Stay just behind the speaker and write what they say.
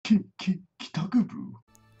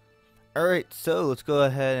Alright, so let's go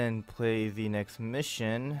ahead and play the next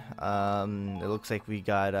mission. It looks like we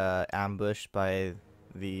got ambushed by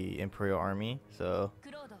the Imperial Army, so...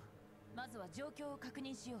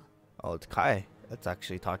 Oh, it's Kai. That's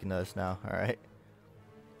actually talking to us now, alright.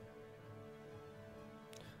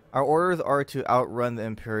 Our orders are to outrun the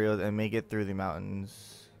Imperials and make it through the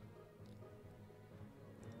mountains.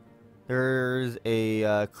 There's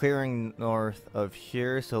a clearing north of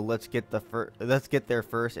here, so let's get there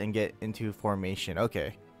first and get into formation.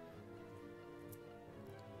 Okay.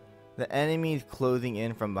 The enemy's closing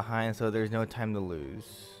in from behind, so there's no time to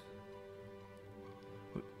lose.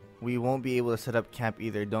 We won't be able to set up camp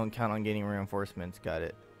either. Don't count on getting reinforcements. Got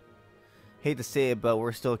it. Hate to say it, but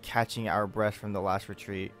we're still catching our breath from the last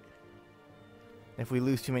retreat. If we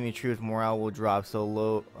lose too many troops, morale will drop so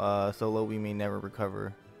low we may never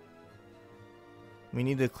recover. We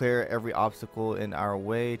need to clear every obstacle in our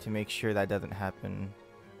way to make sure that doesn't happen.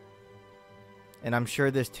 And I'm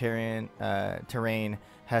sure this terrain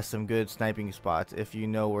has some good sniping spots if you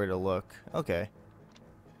know where to look. Okay.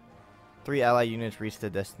 3 allied units reach the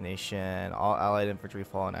destination. All allied infantry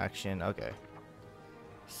fall in action. Okay.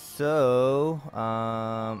 So,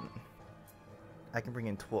 I can bring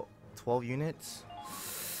in 12 units.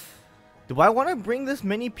 Do I want to bring this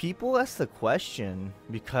many people? That's the question.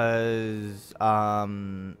 Because, I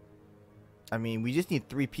mean, we just need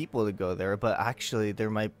 3 people to go there. But actually, we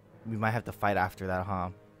might have to fight after that,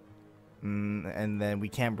 huh? And then we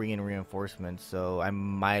can't bring in reinforcements. So I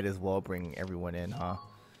might as well bring everyone in, huh?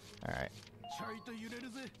 Alright.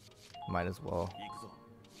 Might as well.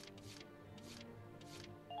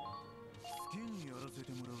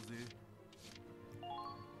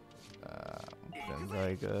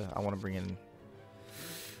 I want to bring in.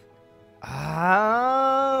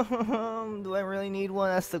 Do I really need one?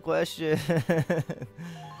 That's the question.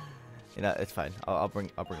 You know, it's fine. I'll bring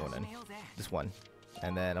one in. Just one,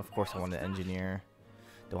 and then of course I want an engineer.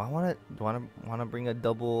 Do I want to bring a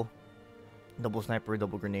double sniper,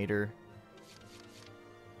 double grenader?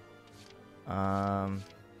 I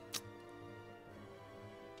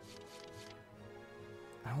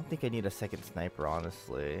don't think I need a second sniper,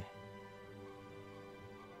 honestly.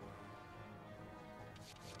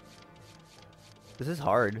 This is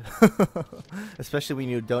hard, especially when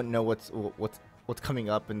you don't know what's coming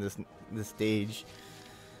up in this stage.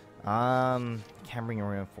 Can't bring in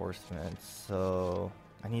reinforcements, so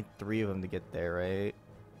I need 3 of them to get there, right?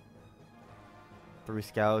 3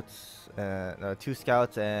 scouts, 2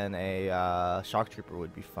 scouts and a shock trooper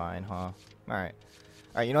would be fine, huh? Alright,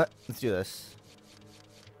 you know what? Let's do this.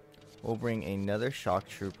 We'll bring another shock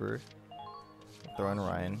trooper, throw in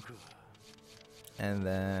Ryan, and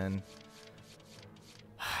then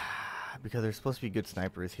because there's supposed to be good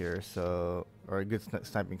snipers here, so or good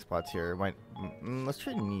sniping spots here. Let's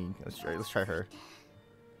try me. Let's try her.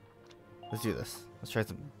 Let's do this. Let's try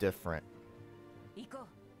something different.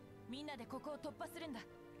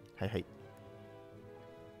 Hey, hey.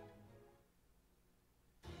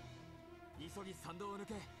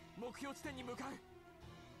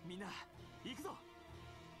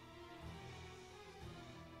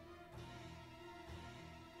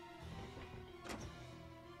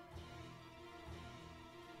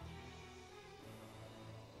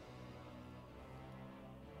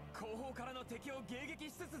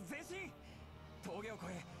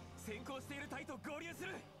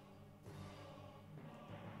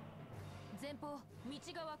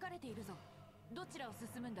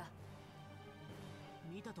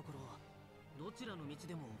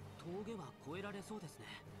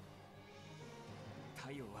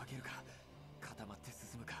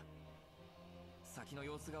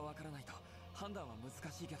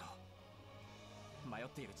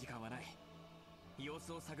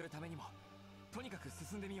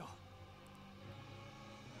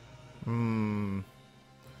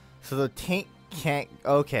 So the tank can't.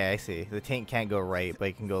 Okay, I see. The tank can't go right, but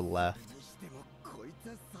it can go left.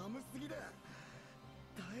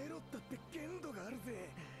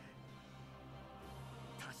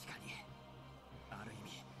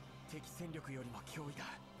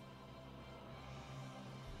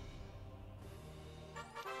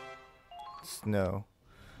 Snow.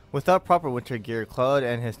 Without proper winter gear, Cloud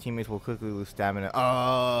and his teammates will quickly lose stamina.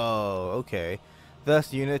 Oh, okay.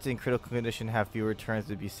 Thus, units in critical condition have fewer turns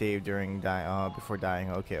to be saved during before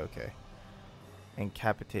dying. Okay, okay.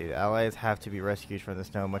 Incapacitated allies have to be rescued from the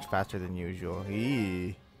snow much faster than usual.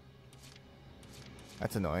 Eee.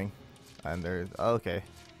 That's annoying. And there's okay.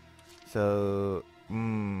 So, I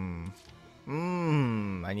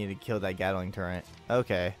need to kill that Gatling turret.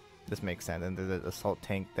 Okay, this makes sense. And there's an assault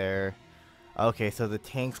tank there. Okay, so the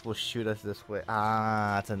tanks will shoot us this way.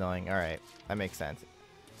 Ah, that's annoying. Alright, that makes sense.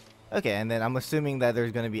 Okay, and then I'm assuming that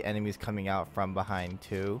there's going to be enemies coming out from behind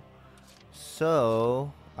too.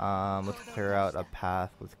 So, let's clear out a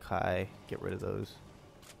path with Kai. Get rid of those.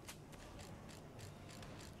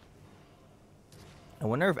 I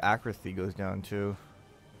wonder if accuracy goes down too.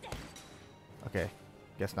 Okay,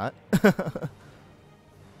 guess not.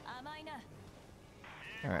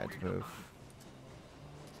 Alright, let's move.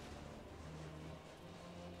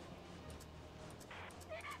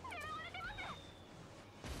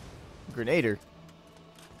 Grenader.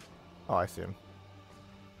 Oh, I see him.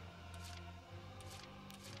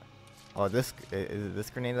 Oh, this is it this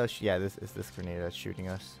grenade that's yeah, this is this grenade that's shooting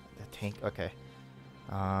us. The tank. Okay.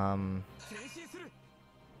 Bring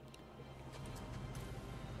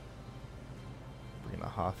a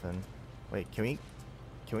Hoffen. Wait, can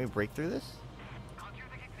we break through this?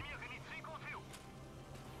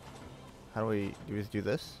 How do we do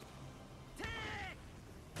this?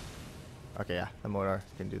 Okay, yeah, the motor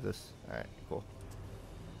can do this. Alright, cool.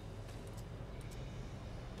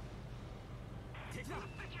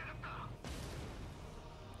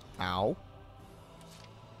 Ow.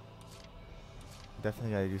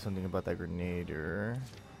 Definitely gotta do something about that grenader.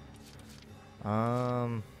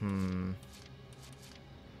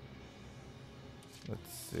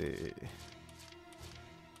 Let's see.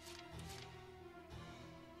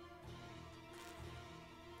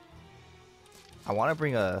 I want to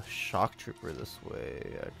bring a shock trooper this way.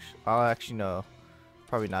 Actually no,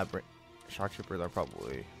 probably not. Shock troopers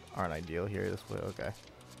aren't ideal here this way. Okay.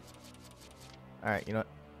 All right, you know what?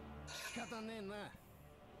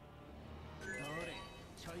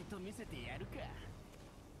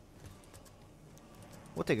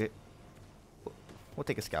 We'll take it. We'll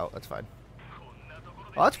take a scout. That's fine.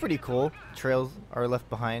 Oh, that's pretty cool. Trails are left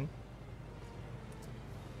behind.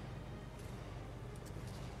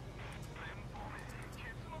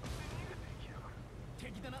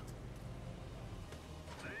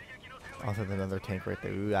 Also, another tank right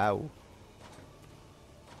there. Ooh, ow.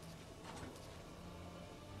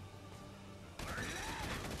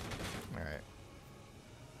 Alright.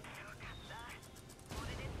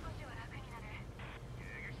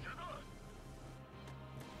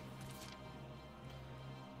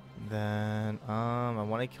 Then, I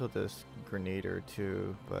want to kill this grenader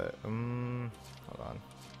too, but, hold on.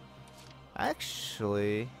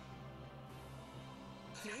 Actually,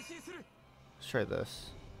 let's try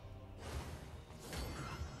this.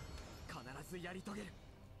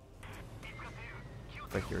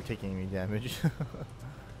 It's like you're taking any damage.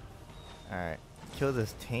 Alright. Kill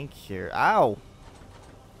this tank here. Ow!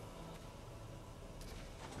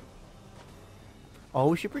 Oh,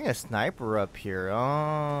 we should bring a sniper up here.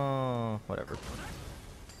 Oh, whatever.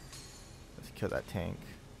 Let's kill that tank.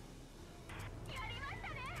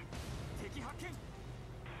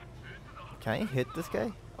 Can I hit this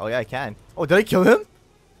guy? Oh yeah, I can. Oh, did I kill him?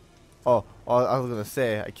 Oh, I was gonna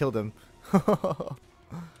say, I killed him.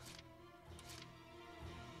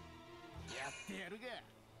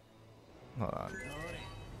 Hold on.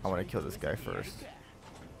 I want to kill this guy first.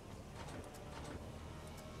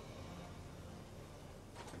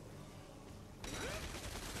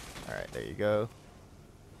 Alright, there you go.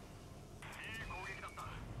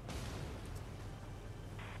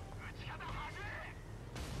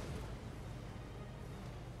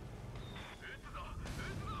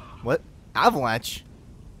 What? Avalanche?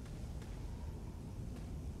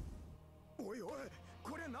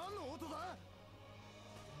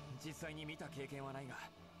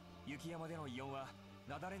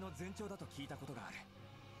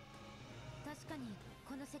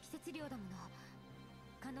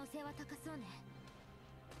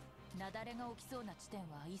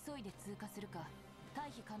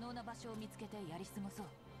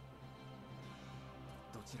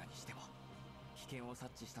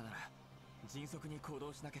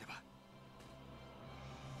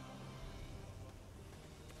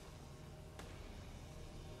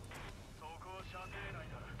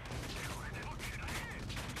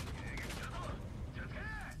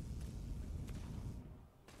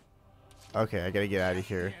 Okay, I gotta get out of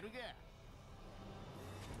here.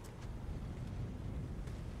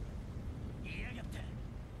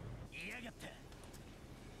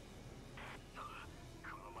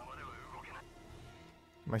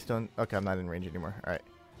 Am I still in? Okay, I'm not in range anymore. Alright.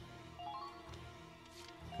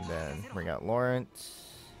 And then bring out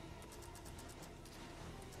Lawrence.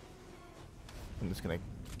 I'm just gonna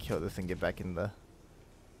kill this and get back in the...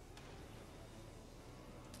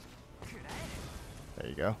 There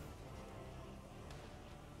you go.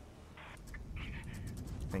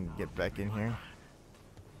 And get back in here.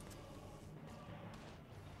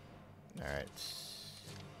 Alright.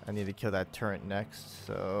 I need to kill that turret next,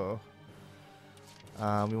 so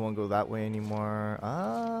we won't go that way anymore.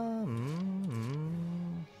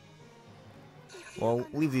 Well,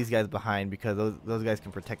 leave these guys behind because those guys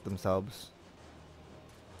can protect themselves.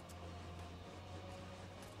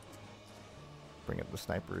 Bring up the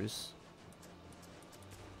snipers.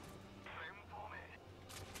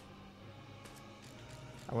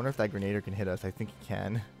 I wonder if that grenader can hit us. I think it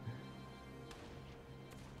can.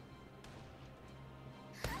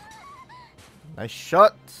 Nice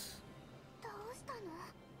shot!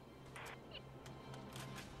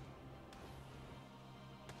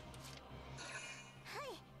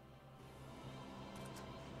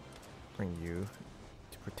 Bring you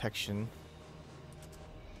to protection.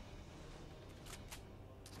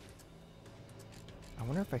 I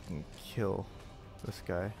wonder if I can kill this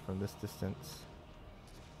guy from this distance.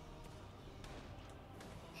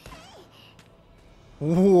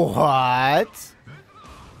 What?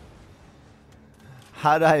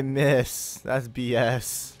 How'd I miss? That's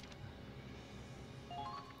BS.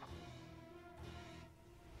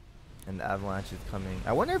 And the avalanche is coming.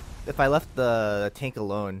 I wonder if I left the tank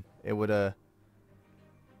alone, it would have,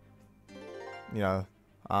 you know,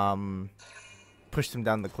 pushed him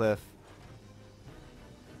down the cliff.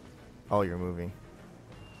 Oh, you're moving.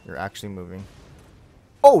 You're actually moving.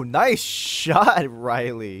 Oh, nice shot,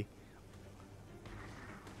 Riley.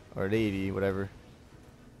 Or 80, whatever.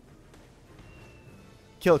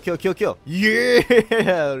 Kill, kill, kill, kill.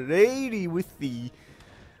 Yeah, 80 with the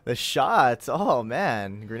shots. Oh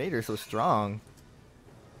man, Grenader is so strong.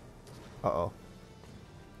 Uh-oh.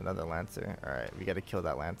 Another Lancer. Alright, we gotta kill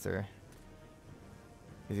that Lancer.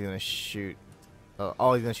 Is he gonna shoot?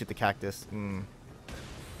 Oh, he's gonna shoot the cactus.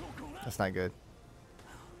 That's not good.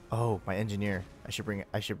 Oh, my engineer. I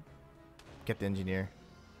should get the engineer.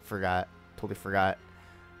 Forgot. Totally forgot.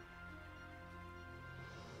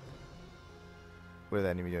 What did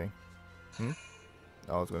that enemy doing?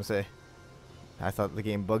 Oh, I was gonna say. I thought the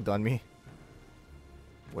game bugged on me.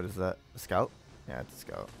 What is that? A scout? Yeah, it's a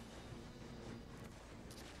scout.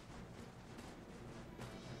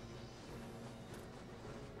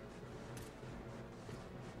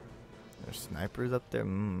 There's snipers up there.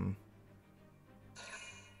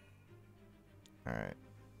 Alright.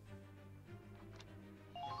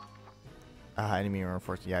 Enemy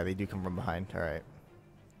reinforced. Yeah, they do come from behind. Alright.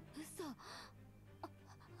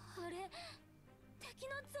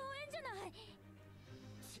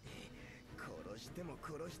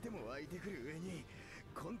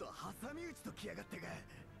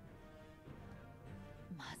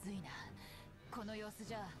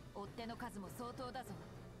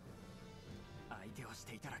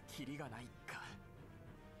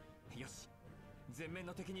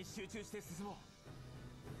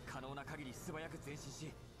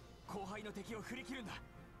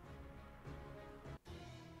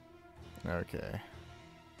 Okay.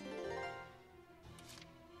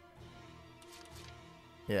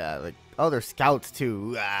 Yeah, like, oh, they're scouts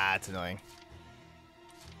too. Ah, it's annoying.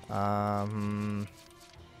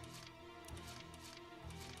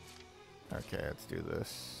 Okay, let's do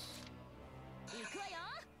this.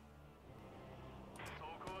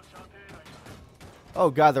 Oh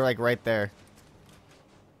god, they're like right there.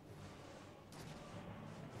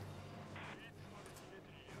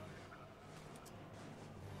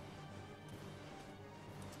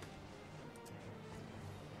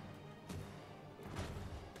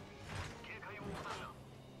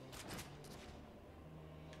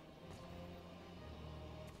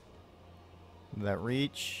 Did that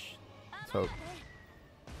reach? Let's hope.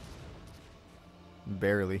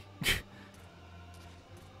 Barely.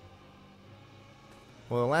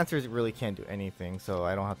 Well, the Lancers really can't do anything, so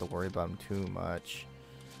I don't have to worry about them too much.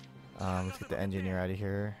 Let's get the engineer out of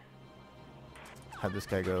here. Have this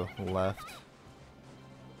guy go left.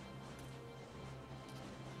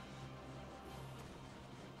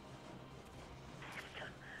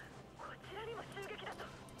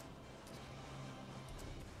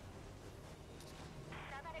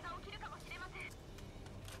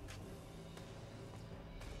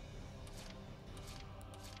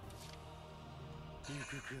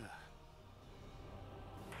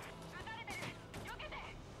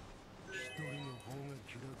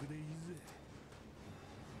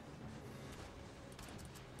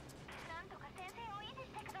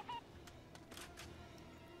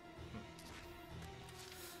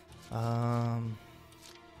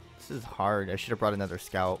 This is hard. I should have brought another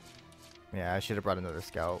scout. Yeah, I should have brought another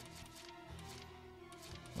scout.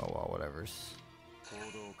 Oh well, whatever's.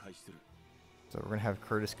 So we're gonna have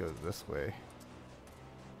Curtis go this way.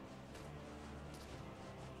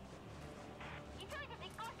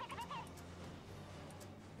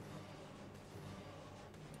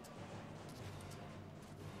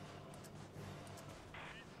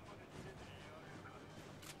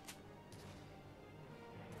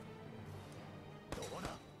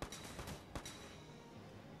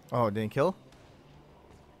 Oh, it didn't kill?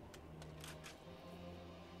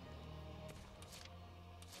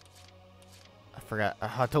 I forgot.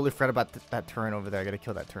 I totally forgot about that turret over there. I gotta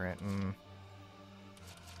kill that turret.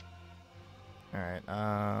 Alright,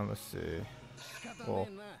 let's see. Well,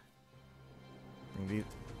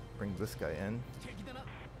 bring this guy in.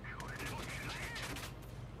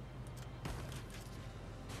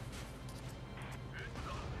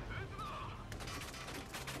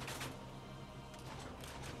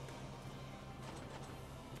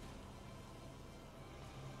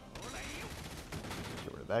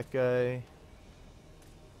 Get rid of that guy.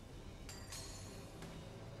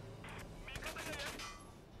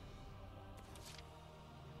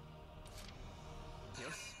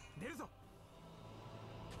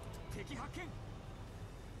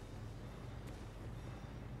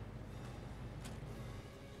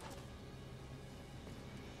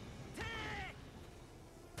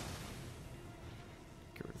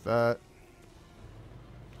 Get rid of that.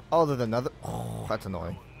 Oh, there's another. Oh, that's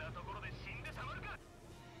annoying.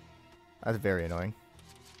 That's very annoying.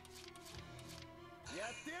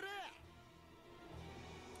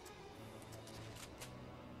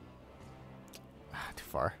 Too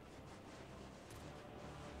far.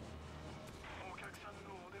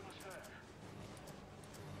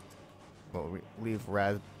 Well, we leave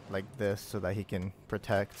Raz like this so that he can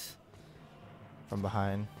protect from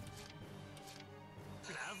behind.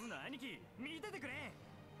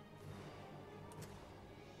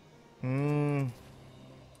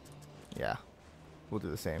 Yeah. We'll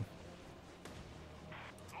do the same.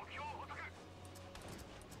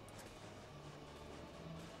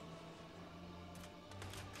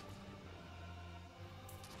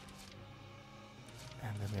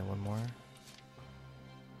 And then we have one more.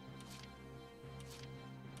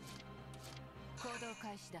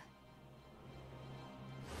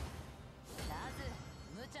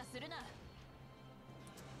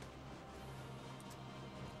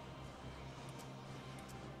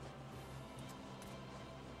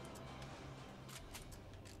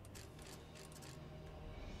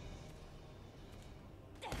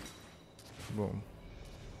 Boom.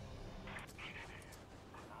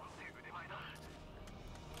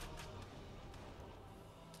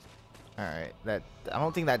 Alright, I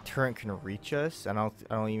don't think that turret can reach us. I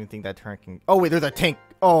don't even think that turret can. Oh wait, there's a tank.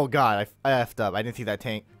 Oh god, I effed up. I didn't see that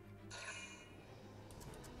tank.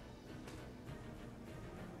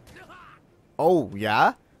 Oh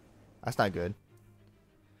yeah? That's not good.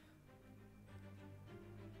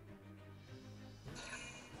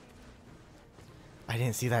 I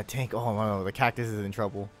didn't see that tank. Oh no, the cactus is in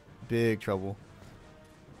trouble. Big trouble.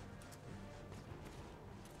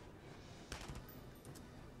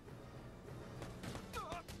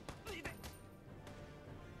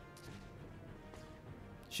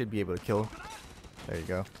 Should be able to kill. There you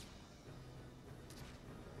go.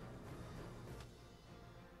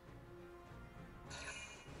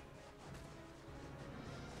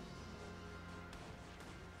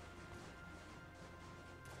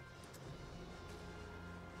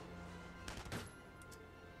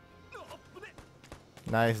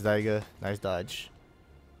 Nice, Zyga. Nice dodge.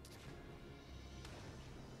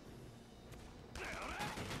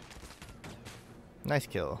 Nice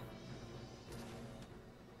kill.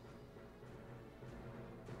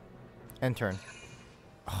 End turn.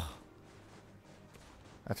 Oh,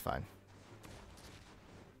 that's fine.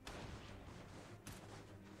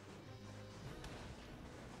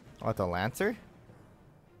 Oh, the Lancer?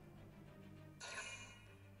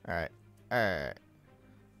 Alright. Alright.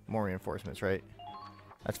 More reinforcements, right?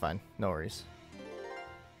 That's fine. No worries.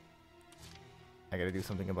 I gotta do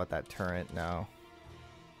something about that turret now.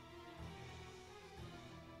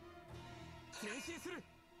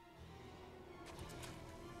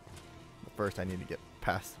 But first, I need to get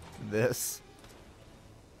past this.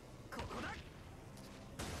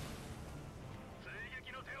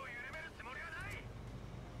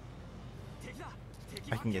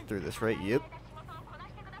 I can get through this, right? Yep.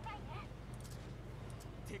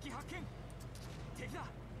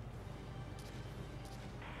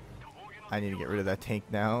 I need to get rid of that tank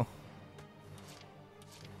now.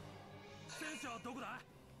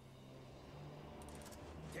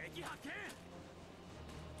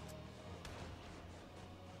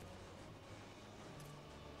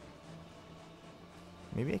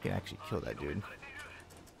 Maybe I can actually kill that dude.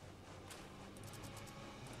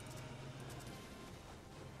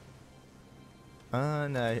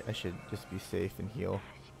 No, I should just be safe and heal.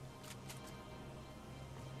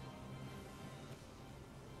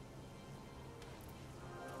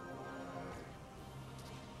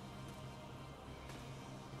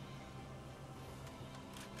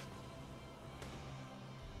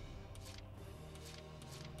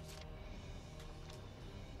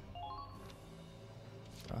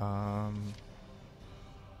 Um.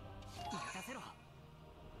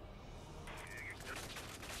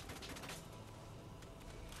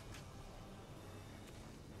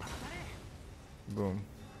 Boom.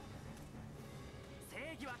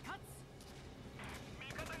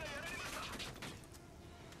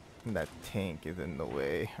 That tank is in the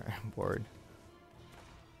way. I'm bored.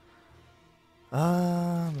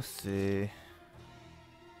 Let's see.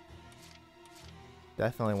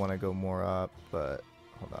 Definitely want to go more up, but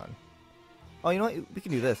hold on. Oh, you know what? We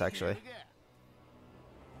can do this actually.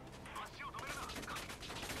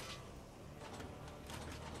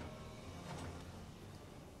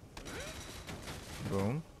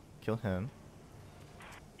 Boom. Kill him.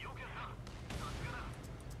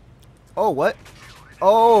 Oh, what?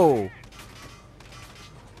 Oh!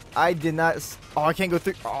 I did not. Oh, I can't go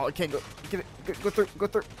through. Oh, I can't go. Get it. Go through. Go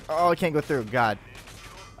through. Oh, I can't go through. God.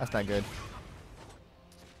 That's not good.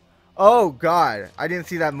 Oh, God. I didn't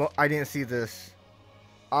see that. I didn't see this.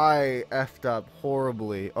 I effed up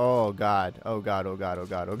horribly. Oh, God. Oh, God. Oh, God. Oh,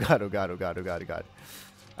 God. Oh, God. Oh, God. Oh, God. Oh, God. Oh, God.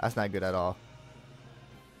 That's not good at all.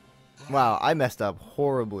 Wow. I messed up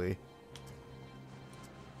horribly.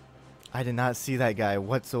 I did not see that guy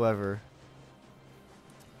whatsoever.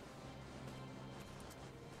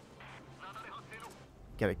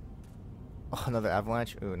 Gotta. Oh, another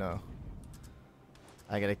avalanche? Ooh, no.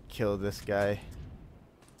 I gotta kill this guy.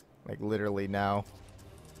 Like, literally now.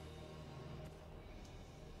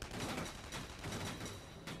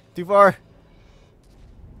 Too far!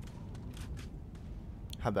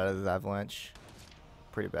 How bad is this avalanche?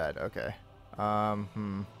 Pretty bad, okay.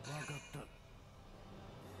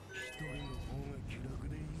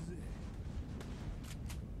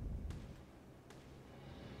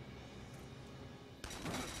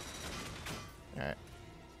 Alright.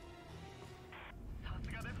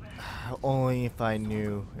 Only if I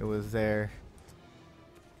knew it was there.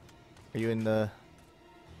 Are you in the...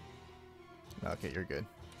 Okay, you're good.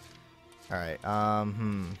 Alright,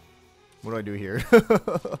 what do I do here?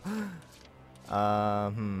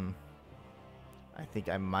 I think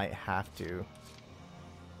I might have to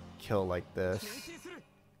kill like this.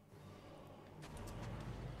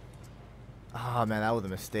 Oh man, that was a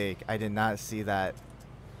mistake. I did not see that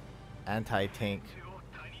anti-tank.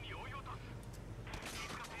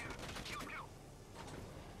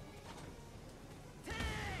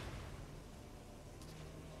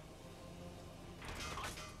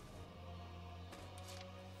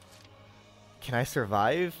 Can I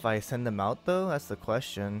survive if I send them out though? That's the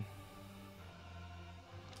question.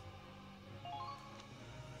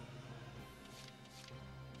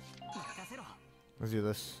 Let's do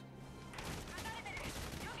this.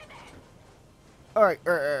 Alright,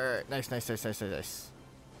 alright. Nice.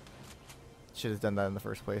 Should have done that in the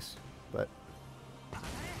first place, but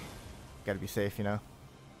gotta be safe, you know?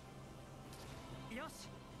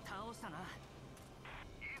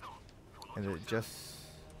 And it just...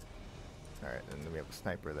 Alright, and then we have a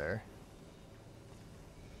sniper there.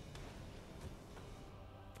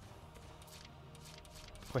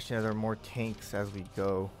 Question, are there more tanks as we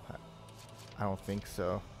go? I don't think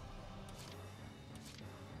so.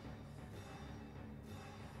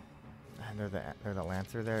 And they're the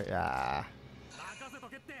Lancer there? Yeah.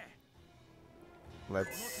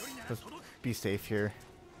 Let's be safe here.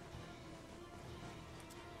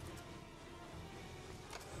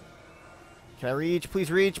 Can I reach?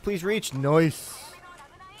 Please reach. Please reach. Nice.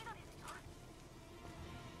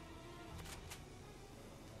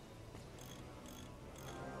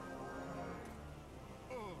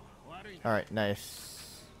 Alright,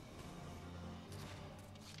 nice.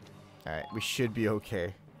 Alright, we should be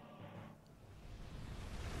okay.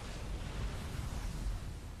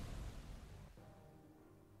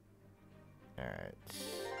 Alright.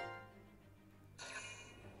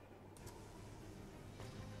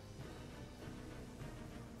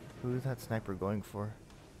 Who is that sniper going for?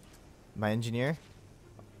 My engineer?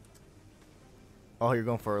 Oh, you're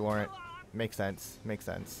going for Laurent. Makes sense. Makes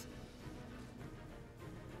sense.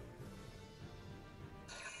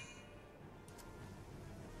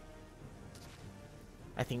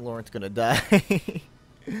 I think Laurent's gonna die.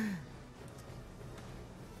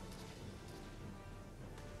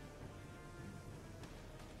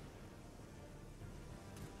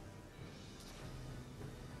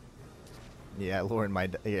 Yeah, Laurent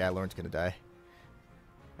might. Yeah, Laurent's gonna die.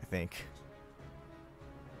 I think.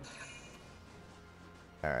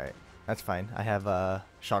 All right, that's fine. I have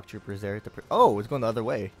shock troopers there. Oh, it's going the other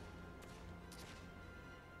way.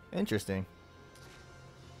 Interesting.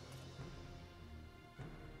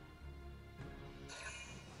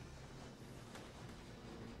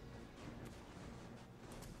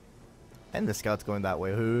 And the scout's going that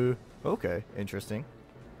way. Ooh. Okay, interesting.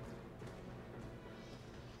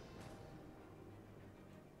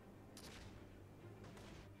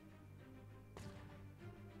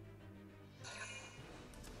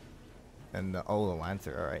 And the, oh, the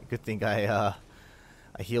Lancer. All right, good thing I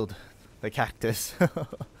healed the cactus. All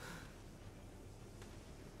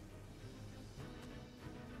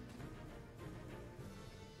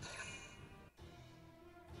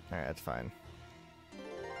right, that's fine.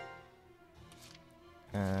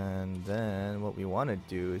 And then what we want to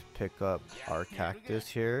do is pick up our cactus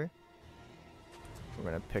here. We're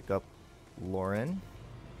gonna pick up Lauren.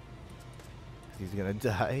 He's gonna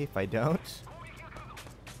die if I don't.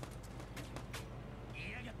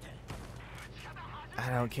 I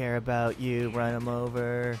don't care about you. Run him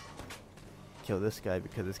over. Kill this guy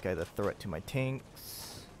because this guy's a threat to my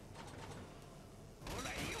tanks.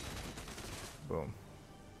 Boom.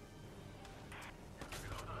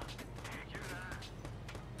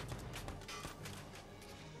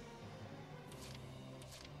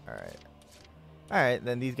 Alright. Alright,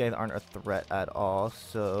 then these guys aren't a threat at all,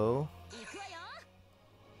 so...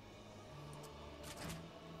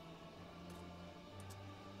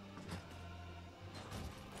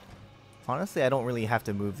 Honestly, I don't really have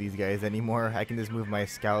to move these guys anymore. I can just move my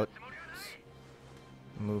scout,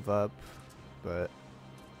 move up, but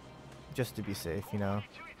just to be safe, you know.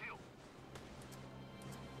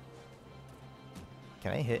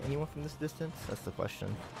 Can I hit anyone from this distance? That's the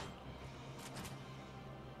question.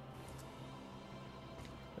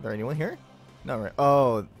 Is there anyone here? No, right?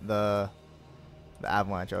 Oh, the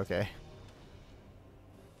avalanche. Okay.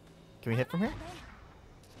 Can we hit from here?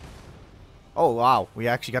 Oh wow, we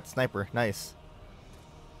actually got the sniper. Nice.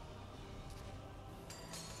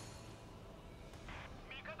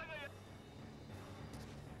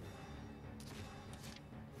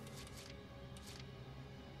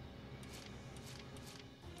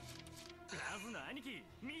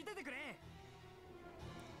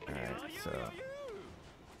 Alright, so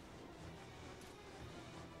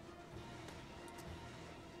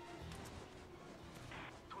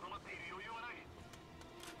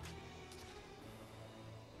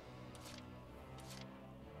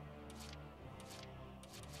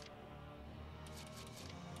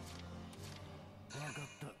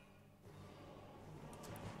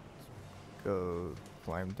go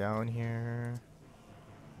climb down here.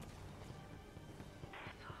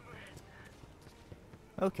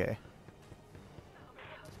 Okay.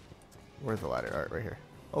 Where's the ladder? Alright, right here.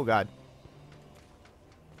 Oh god.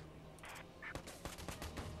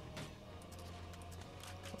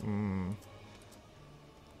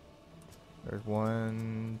 There's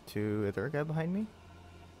one, two. Is there a guy behind me?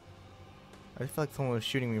 I just feel like someone was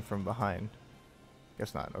shooting me from behind.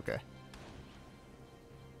 Guess not. Okay.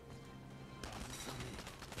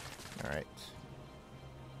 Alright.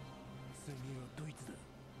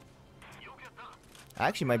 I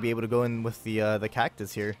actually might be able to go in with the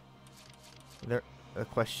cactus here. There, a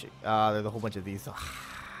question. There's a whole bunch of these.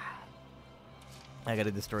 I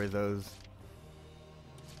gotta destroy those.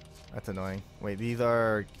 That's annoying. Wait, these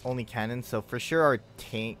are only cannons, so for sure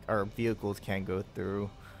our vehicles can go through.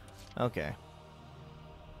 Okay.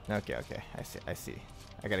 Okay, okay. I see.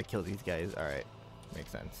 I gotta kill these guys. Alright.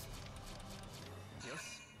 Makes sense.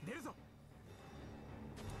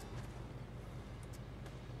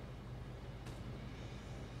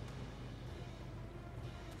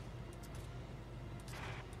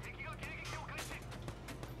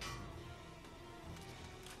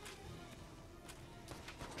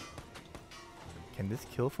 Can this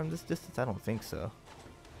kill from this distance? I don't think so.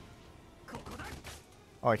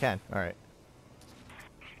 Oh, I can. Alright.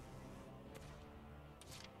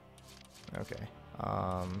 Okay.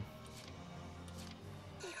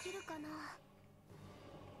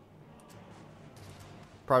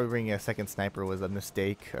 Probably bringing a second sniper was a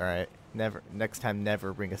mistake. Alright. Next time,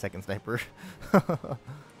 never bring a second sniper.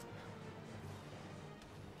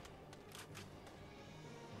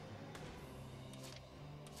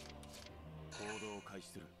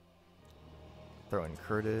 Throw in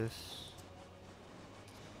Curtis.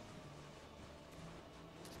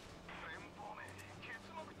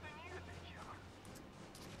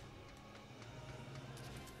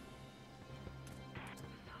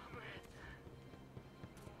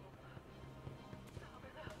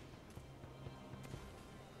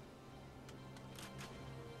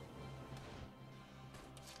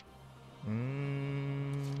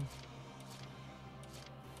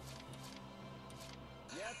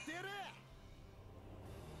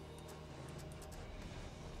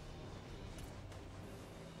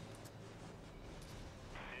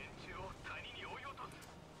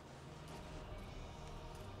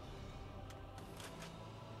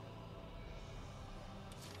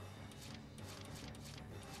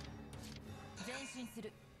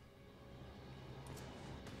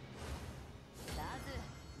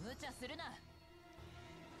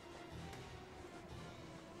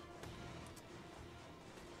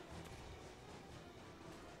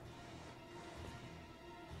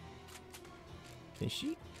 Can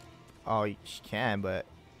she? Oh, she can, but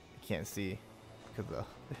I can't see because of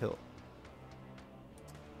the hill.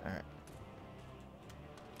 Alright.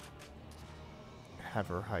 Have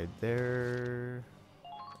her hide there.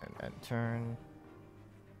 And then turn.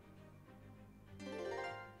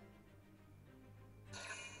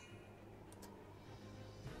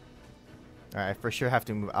 Alright, I for sure have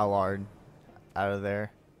to move Allard out of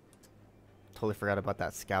there. Totally forgot about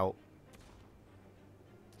that scout.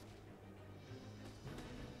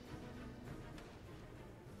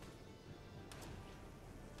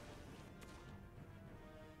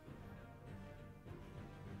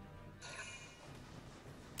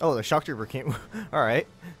 Oh, the shock trooper came. Alright.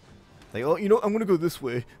 Like, oh, you know, I'm gonna go this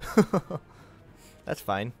way. That's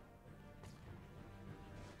fine.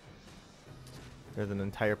 There's an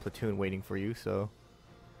entire platoon waiting for you, so.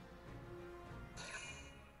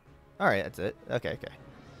 Alright, that's it. Okay, okay.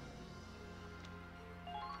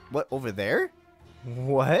 What, over there?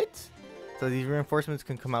 What? So these reinforcements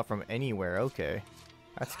can come out from anywhere. Okay.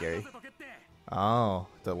 That's scary. Oh,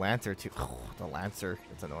 the Lancer too. Oh, the Lancer.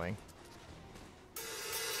 That's annoying.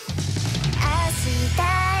 明日へ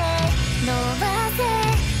伸ば